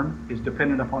waveform is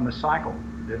dependent upon the cycle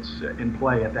that's in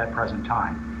play at that present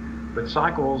time. But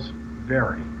cycles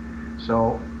vary.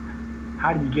 So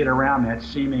how do you get around that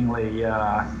seemingly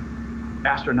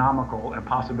astronomical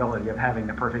impossibility of having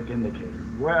the perfect indicator?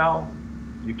 Well,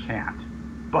 you can't,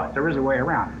 but there is a way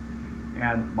around it.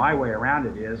 And my way around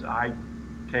it is I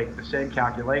take the same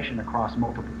calculation across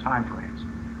multiple time frames.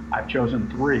 I've chosen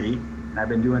 3, and I've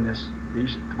been doing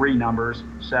these 3 numbers,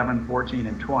 7, 14,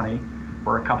 and 20,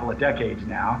 for a couple of decades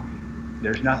now.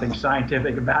 There's nothing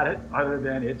scientific about it other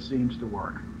than it seems to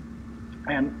work.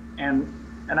 And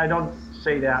I don't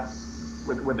say that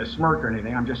with a smirk or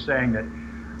anything. I'm just saying that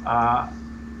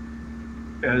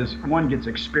as one gets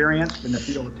experienced in the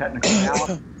field of technical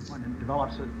analysis, one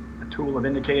develops a tool of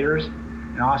indicators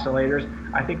and oscillators,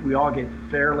 I think we all get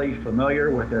fairly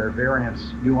familiar with their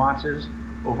variance nuances,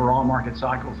 overall market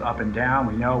cycles up and down.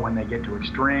 We know when they get to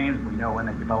extremes, we know when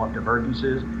they develop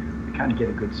divergences, we kind of get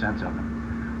a good sense of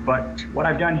them. But what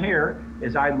I've done here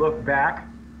is I look back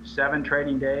 7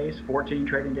 trading days, 14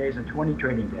 trading days, and 20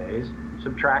 trading days,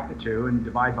 subtract the 2 and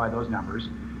divide by those numbers,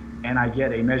 and I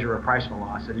get a measure of price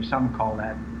velocity. Some call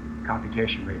that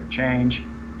computation rate of change.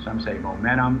 Some say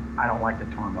momentum. I don't like the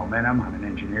term momentum. I'm an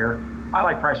engineer. I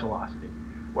like price velocity.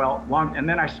 Well, and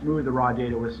then I smooth the raw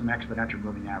data with some exponential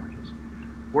moving averages.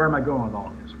 Where am I going with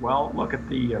all this? Well, look at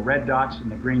the red dots and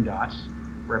the green dots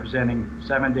representing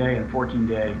 7-day and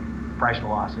 14-day price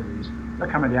velocities. They're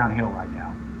coming downhill right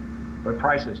now. But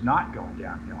price is not going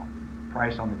downhill.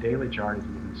 Price on the daily chart is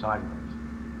moving sideways.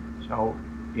 So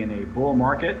in a bull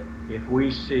market, if we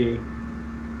see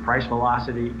price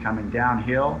velocity coming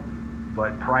downhill,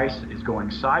 but price is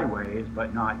going sideways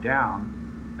but not down,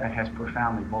 that has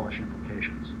profoundly bullish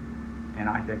implications. And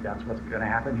I think that's what's going to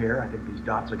happen here. I think these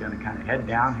dots are going to kind of head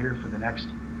down here for the next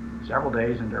several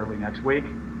days into early next week.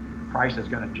 Price is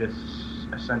going to just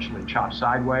essentially chop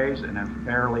sideways in a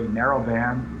fairly narrow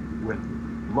band with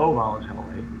low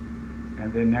volatility.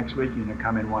 And then next week, you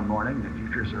come in one morning, the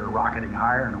futures are rocketing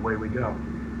higher, and away we go.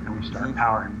 And we start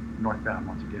powering northbound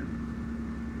once again.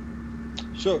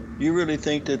 So you really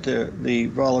think that the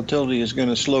volatility is going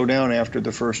to slow down after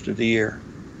the first of the year?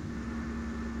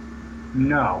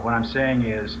 No, what I'm saying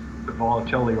is the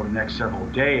volatility over the next several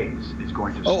days is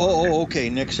going to slow down. Okay,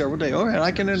 next several days. All right,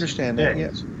 I can understand that,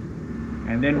 yes.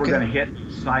 And then we're going to hit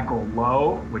cycle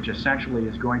low, which essentially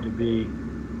is going to be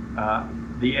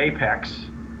the apex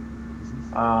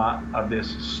of this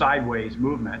sideways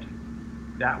movement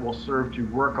that will serve to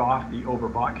work off the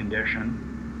overbought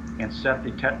condition and set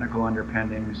the technical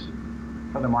underpinnings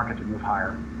for the market to move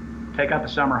higher. Take out the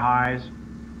summer highs,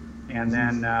 and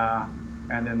then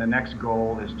the next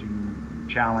goal is to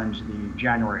challenge the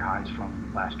January highs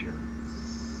from last year.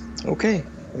 Okay,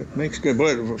 it makes good.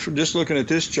 But for just looking at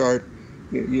this chart,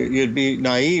 you'd be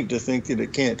naive to think that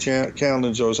it can't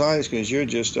challenge those highs because you're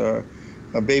just a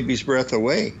baby's breath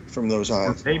away from those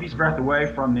highs. A baby's breath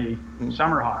away from the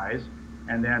summer highs.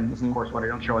 And then, of course, what I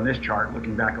don't show in this chart,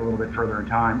 looking back a little bit further in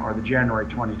time, are the January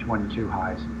 2022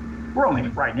 highs. We're only,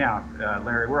 right now,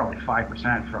 Larry, we're only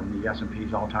 5% from the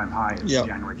S&P's all-time high in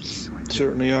January 2022.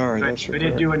 Certainly are. But if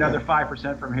it do another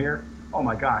 5% from here, oh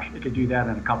my gosh, it could do that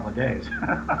in a couple of days.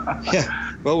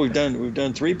 Yeah. Well, we've done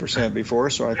 3% before,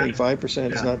 so I think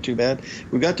 5% is not too bad.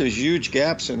 We've got those huge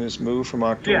gaps in this move from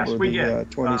October the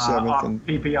 27th and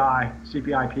PPI,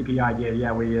 CPI, PPI did.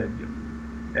 Yeah, we did.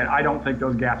 And I don't think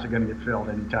those gaps are going to get filled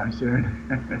anytime soon.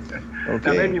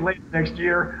 Now, maybe late next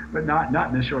year, but not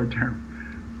in the short term.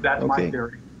 That's my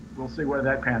theory. We'll see where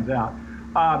that pans out.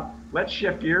 Let's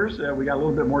shift gears. We got a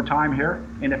little bit more time here.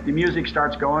 And if the music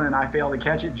starts going and I fail to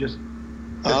catch it, just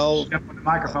I'll step on the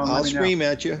microphone. I'll scream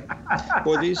at you.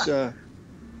 Boy, these.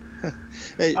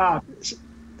 Hey,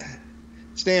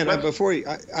 Stan. Before you,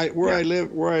 where I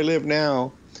live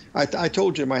now, I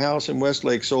told you my house in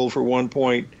Westlake sold for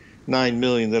 $1.9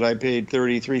 million that I paid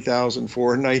 $33,000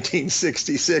 for in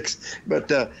 1966, but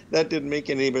that didn't make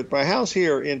any. But my house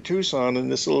here in Tucson, in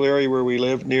this little area where we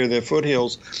live near the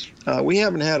foothills, we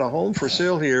haven't had a home for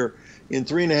sale here in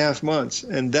 3.5 months,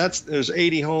 and there's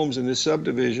 80 homes in this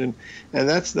subdivision, and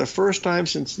that's the first time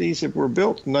since these were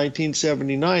built in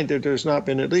 1979 that there's not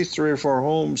been at least 3 or 4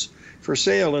 homes for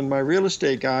sale. And my real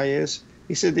estate guy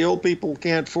he said the old people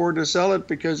can't afford to sell it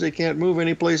because they can't move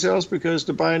anyplace else because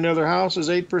to buy another house is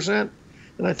 8%.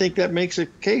 And I think that makes a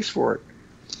case for it.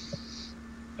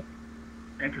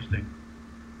 Interesting.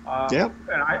 Yep.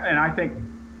 And I think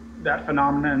that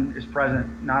phenomenon is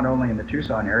present not only in the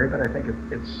Tucson area, but I think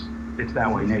it's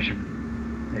that way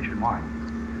nationwide.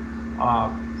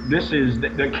 This is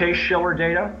the Case-Shiller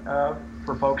data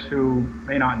for folks who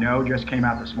may not know, just came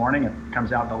out this morning. It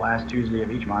comes out the last Tuesday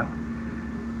of each month.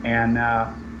 And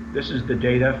this is the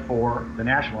data for the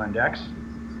national index.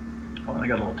 Well, I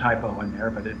got a little typo in there,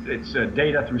 but it's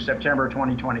data through September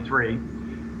 2023.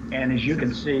 And as you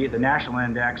can see, the national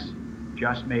index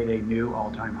just made a new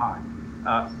all-time high.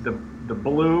 The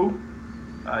blue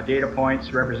data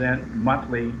points represent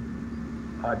monthly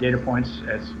data points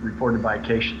as reported by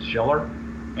Case-Shiller.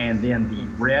 And then the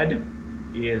red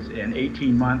is an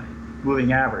 18-month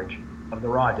moving average of the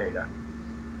raw data.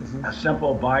 A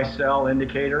simple buy-sell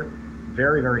indicator,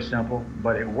 very, very simple,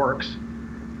 but it works.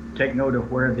 Take note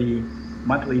of where the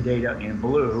monthly data in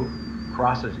blue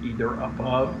crosses either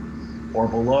above or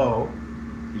below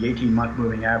the 18-month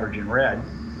moving average in red,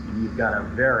 and you've got a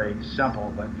very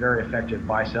simple but very effective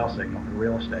buy-sell signal for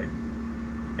real estate.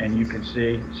 And you can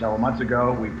see several months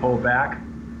ago we pulled back,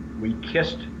 we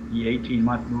kissed the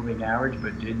 18-month moving average,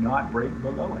 but did not break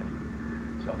below it.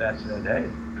 So that's hey,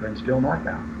 trend still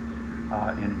northbound.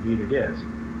 And indeed it is.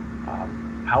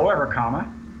 However,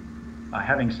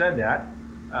 having said that,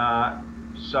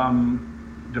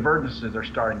 some divergences are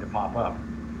starting to pop up.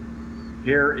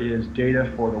 Here is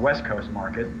data for the West Coast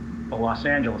market, the Los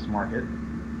Angeles market,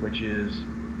 which is,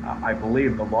 I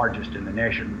believe, the largest in the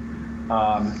nation.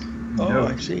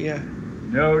 I see, yeah.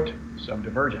 Note some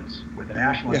divergence with the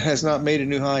national. It has not made a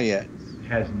new high yet. It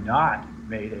has not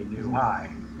made a new high.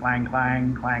 Clang,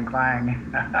 clang, clang,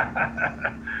 clang.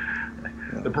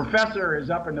 The professor is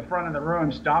up in the front of the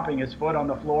room stomping his foot on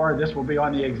the floor. This will be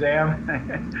on the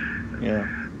exam. Yeah.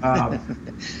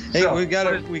 Hey, we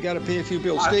gotta pay a few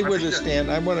bills. Stay with us, Stan.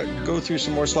 I want to go through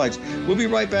some more slides. We'll be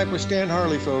right back with Stan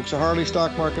Harley, folks. A Harley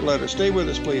Stock Market Letter. Stay with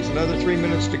us, please. Another 3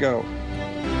 minutes to go.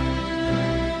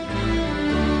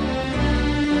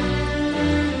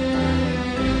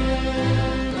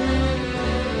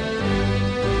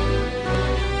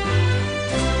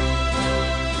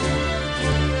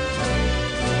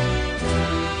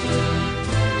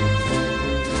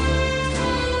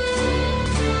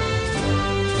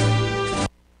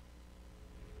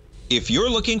 If you're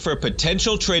looking for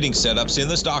potential trading setups in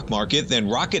the stock market, then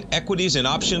Rocket Equities and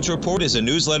Options Report is a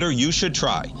newsletter you should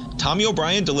try. Tommy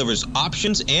O'Brien delivers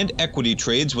options and equity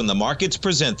trades when the markets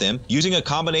present them, using a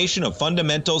combination of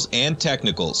fundamentals and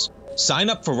technicals. Sign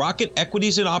up for Rocket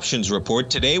Equities and Options Report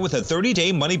today with a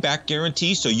 30-day money-back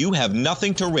guarantee, so you have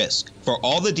nothing to risk. For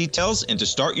all the details and to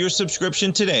start your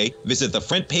subscription today, visit the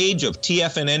front page of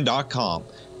TFNN.com.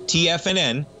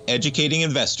 TFNN, educating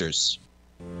investors.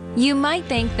 You might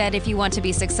think that if you want to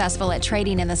be successful at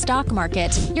trading in the stock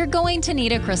market, you're going to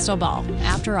need a crystal ball.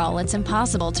 After all, it's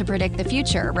impossible to predict the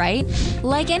future, right?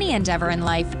 Like any endeavor in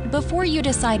life, before you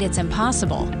decide it's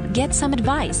impossible, get some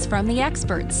advice from the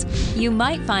experts. You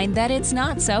might find that it's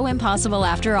not so impossible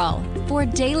after all. For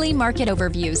daily market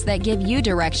overviews that give you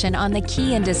direction on the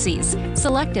key indices,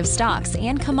 selective stocks,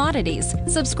 and commodities,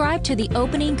 subscribe to the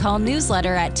Opening Call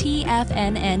newsletter at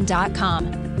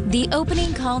TFNN.com. The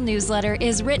Opening Call newsletter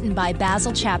is written by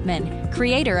Basil Chapman,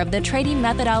 creator of the trading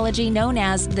methodology known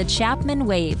as the Chapman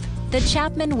Wave. The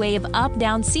Chapman Wave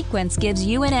up-down sequence gives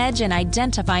you an edge in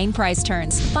identifying price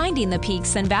turns, finding the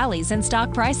peaks and valleys in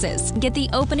stock prices. Get the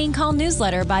Opening Call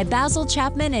newsletter by Basil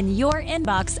Chapman in your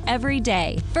inbox every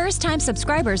day. First-time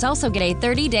subscribers also get a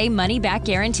 30-day money-back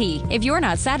guarantee. If you're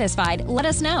not satisfied, let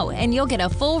us know, and you'll get a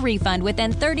full refund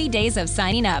within 30 days of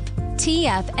signing up.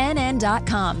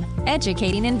 TFNN.com,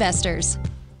 educating investors.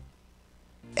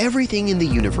 Everything in the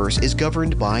universe is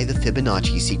governed by the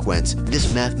Fibonacci sequence.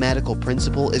 This mathematical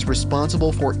principle is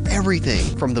responsible for everything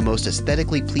from the most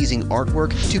aesthetically pleasing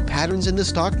artwork to patterns in the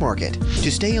stock market.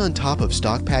 To stay on top of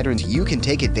stock patterns you can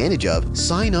take advantage of,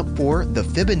 sign up for the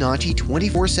Fibonacci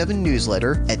 24/7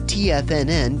 newsletter at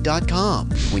TFNN.com.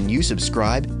 When you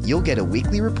subscribe, you'll get a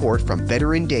weekly report from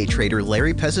veteran day trader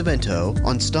Larry Pesavento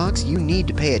on stocks you need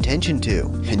to pay attention to.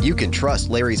 And you can trust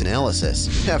Larry's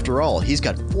analysis. After all, he's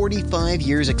got 45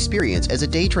 years experience as a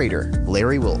day trader.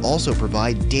 Larry will also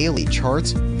provide daily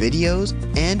charts, videos,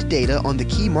 and data on the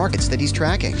key markets that he's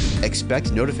tracking.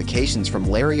 Expect notifications from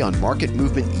Larry on market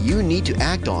movement you need to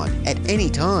act on at any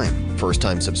time.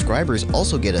 First-time subscribers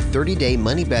also get a 30-day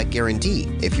money-back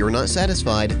guarantee. If you're not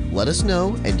satisfied, let us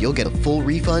know and you'll get a full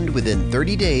refund within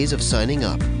 30 days of signing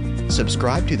up.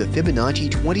 Subscribe to the Fibonacci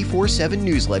 24/7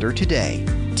 newsletter today.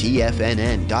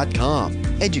 TFNN.com,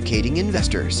 educating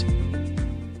investors.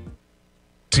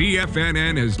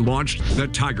 TFNN has launched the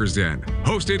Tiger's Den,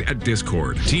 hosted at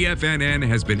Discord. TFNN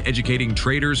has been educating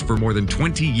traders for more than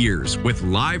 20 years with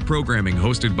live programming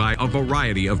hosted by a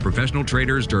variety of professional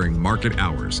traders during market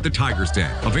hours. The Tiger's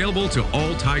Den, available to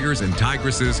all tigers and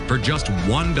tigresses for just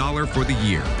 $1 for the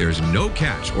year. There's no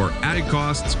catch or added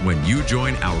costs when you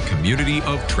join our community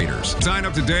of traders. Sign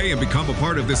up today and become a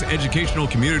part of this educational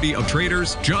community of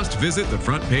traders. Just visit the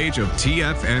front page of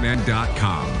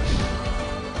TFNN.com.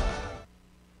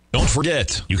 Don't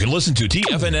forget, you can listen to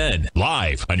TFNN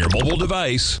live on your mobile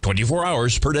device 24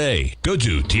 hours per day. Go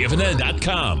to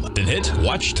TFNN.com, then hit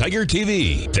Watch Tiger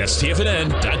TV. That's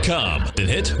TFNN.com, then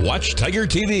hit Watch Tiger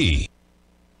TV.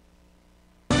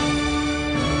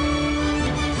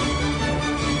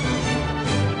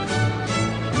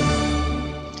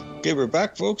 Okay, we're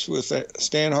back, folks, with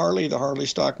Stan Harley, the Harley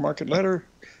Stock Market Letter.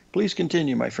 Please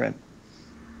continue, my friend.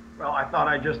 Well, I thought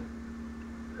I'd just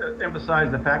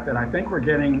emphasize the fact that I think we're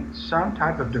getting some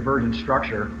type of divergent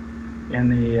structure in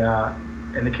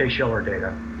the Case-Shiller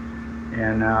data.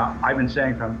 And I've been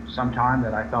saying from some time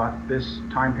that I thought this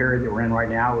time period that we're in right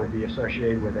now would be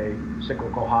associated with a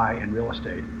cyclical high in real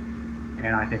estate.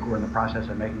 And I think we're in the process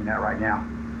of making that right now.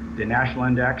 The national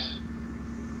index,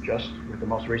 just with the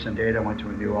most recent data, went to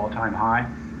a new all-time high,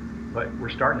 but we're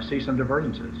starting to see some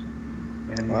divergences.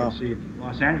 And you can see the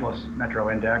Los Angeles Metro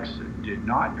Index did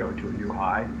not go to a new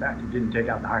high. In fact, it didn't take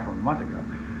out the high from a month ago.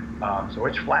 So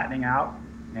it's flattening out,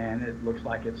 and it looks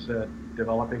like it's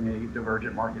developing a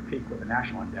divergent market peak with the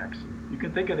national index. You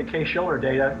can think of the Case-Shiller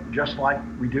data just like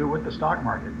we do with the stock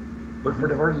market. Look for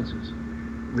divergences.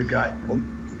 We've got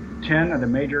 10 of the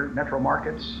major metro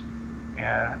markets,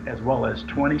 as well as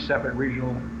 20 separate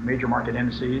regional major market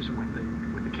indices with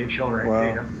the Case-Shiller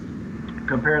data.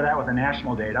 Compare that with the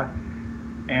national data,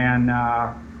 and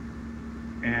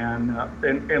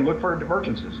look for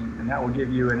divergences, and that will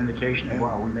give you an indication of,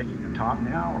 well, are we making the top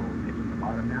now, or are we making the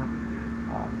bottom now?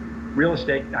 Real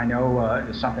estate, I know,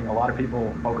 is something a lot of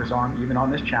people focus on, even on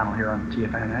this channel here on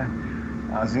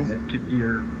TFNN. It could be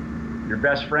your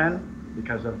best friend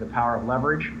because of the power of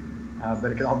leverage,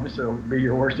 but it could also be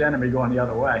your worst enemy going the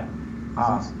other way.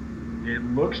 It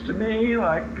looks to me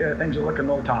like things are looking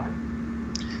a little toppy.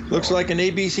 Looks like an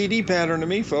ABCD pattern to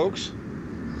me, folks.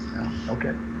 Yeah,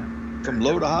 okay. From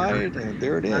low to high,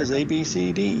 there it is,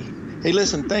 ABCD. Hey,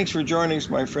 listen, thanks for joining us,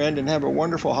 my friend, and have a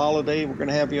wonderful holiday. We're going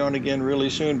to have you on again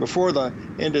really soon, before the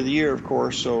end of the year, of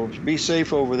course. So be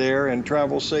safe over there and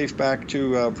travel safe back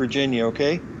to Virginia,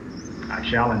 okay? I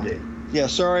shall indeed. Yeah,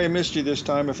 sorry I missed you this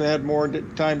time. If I had more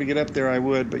time to get up there, I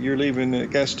would, but you're leaving, I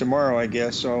guess, tomorrow, I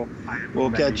guess. So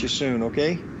we'll catch you soon,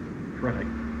 okay? Terrific.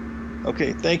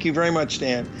 Okay, thank you very much,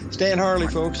 Stan. Stan Harley,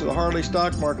 folks, of the Harley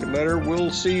Stock Market Letter.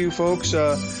 We'll see you, folks,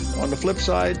 on the flip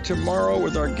side tomorrow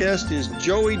with our guest is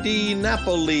Joey D.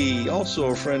 Napoli,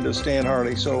 also a friend of Stan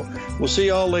Harley. So we'll see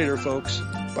you all later, folks.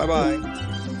 Bye-bye.